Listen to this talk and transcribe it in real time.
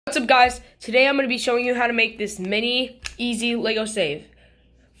What's up, guys? Today I'm going to be showing you how to make this mini easy Lego save.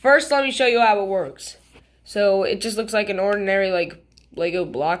 First, let me show you how it works. So it just looks like an ordinary Lego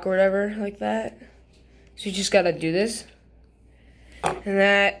block or whatever like that. So you just got to do this. And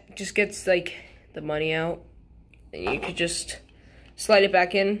that just gets the money out. And you could just slide it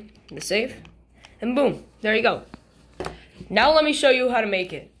back in the safe. And boom, there you go. Now let me show you how to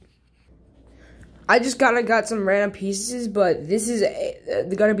make it. I just got some random pieces, but this is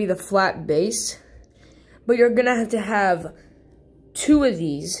gonna be the flat base. But you're gonna have two of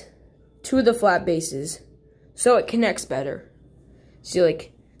the flat bases, so it connects better. See,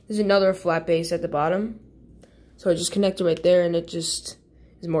 there's another flat base at the bottom, so I just connect it right there, and it just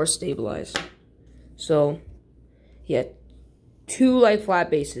is more stabilized. So, yeah, two flat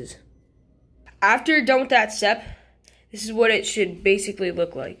bases. After you're done with that step, this is what it should basically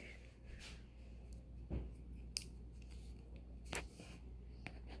look like.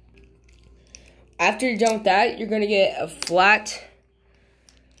 After you're done with that, you're going to get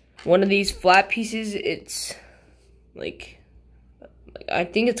one of these flat pieces. It's I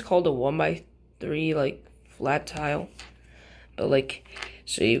think it's called a 1x3 flat tile. But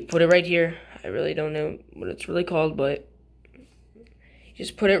so you put it right here. I really don't know what it's really called, but you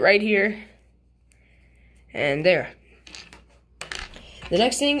just put it right here. And there. The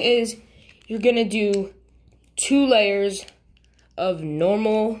next thing is you're going to do 2 layers of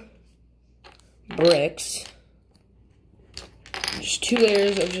normal bricks. Just 2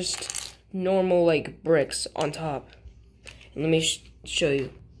 layers of just normal bricks on top. And let me show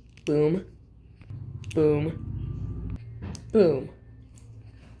you. Boom, boom, boom.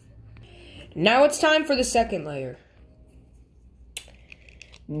 Now it's time for the second layer.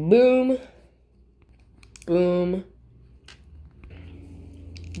 Boom, boom,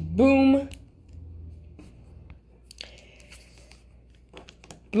 boom,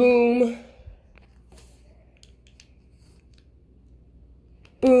 boom,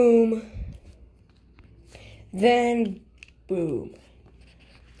 boom, then boom.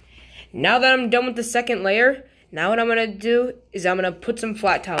 Now that I'm done with the second layer, now what I'm going to do is I'm going to put some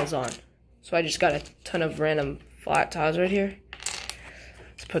flat tiles on. So I just got a ton of random flat tiles right here.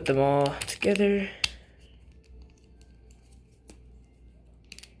 Let's put them all together.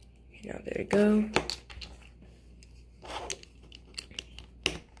 Now there you go.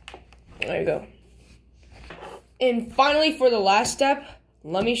 There you go. And finally, for the last step,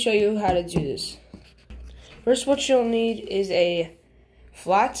 let me show you how to do this. First, what you'll need is a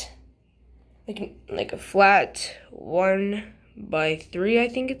flat, like a flat 1x3, I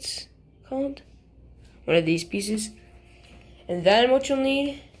think it's called. One of these pieces. And then what you'll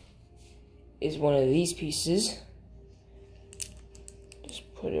need is one of these pieces.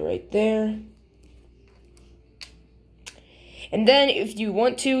 Just put it right there. And then if you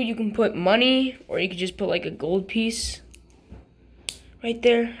want to, you can put money, or you could just put a gold piece right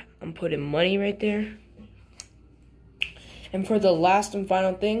there. I'm putting money right there. And for the last and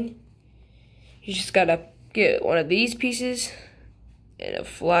final thing, you just gotta get one of these pieces and a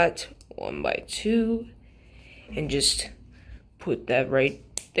flat 1x2 and just put that right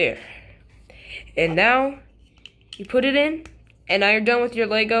there. And now you put it in, and now you're done with your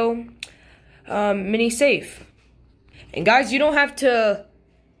Lego mini safe. And guys, you don't have to,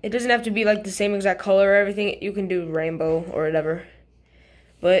 it doesn't have to be the same exact color or everything. You can do rainbow or whatever.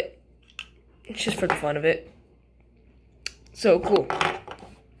 But it's just for the fun of it. So cool.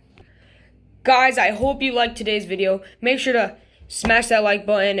 Guys, I hope you liked today's video. Make sure to smash that like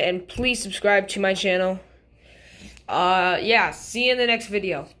button and please subscribe to my channel. Yeah, see you in the next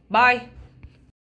video. Bye.